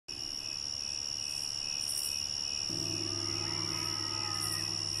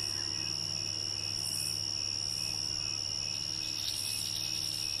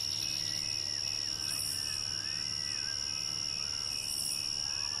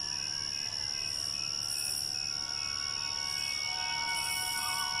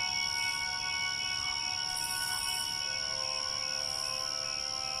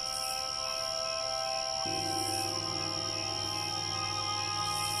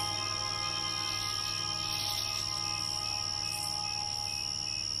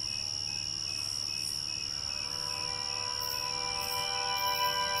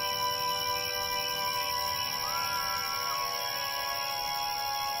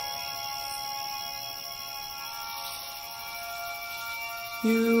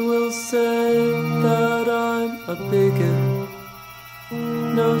You will say that I'm a bigot.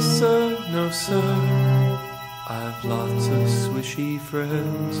 No sir, no sir, I've lots of swishy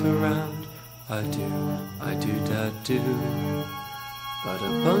friends around. I do, dad do. But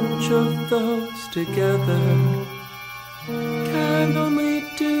a bunch of those together can only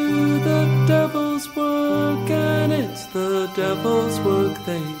do the devil's work, and it's the devil's work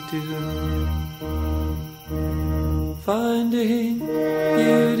they do. Finding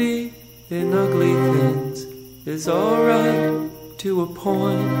beauty in ugly things is alright to a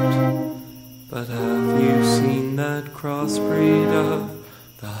point, but have you seen that crossbreed of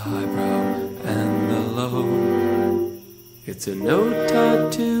the highbrow and the low? It's a note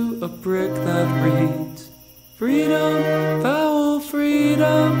tied to a brick that reads, freedom, foul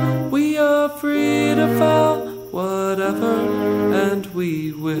freedom, we are free to foul whatever, and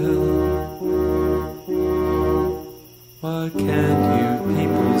we will. Why can't you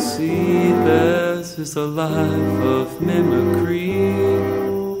people see theirs is a life of mimicry?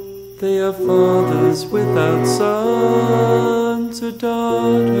 They are fathers without sons or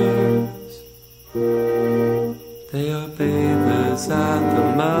daughters. They are bathers at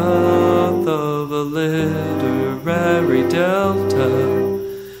the mouth of a literary delta.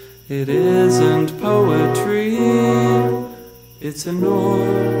 It isn't poetry, it's an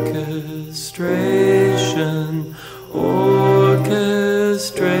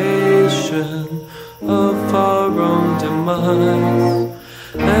orchestration of our own demise.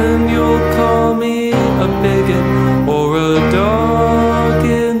 And you'll call me a bigot or a dog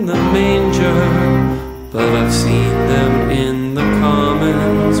in the manger, but I've seen them in the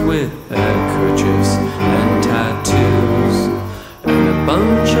commons with their kerchiefs and tattoos, and a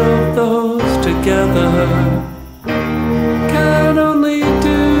bunch of those together can only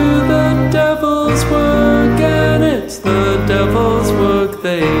do the devil's work, and it's the devil's work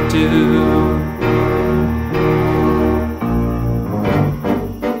they do.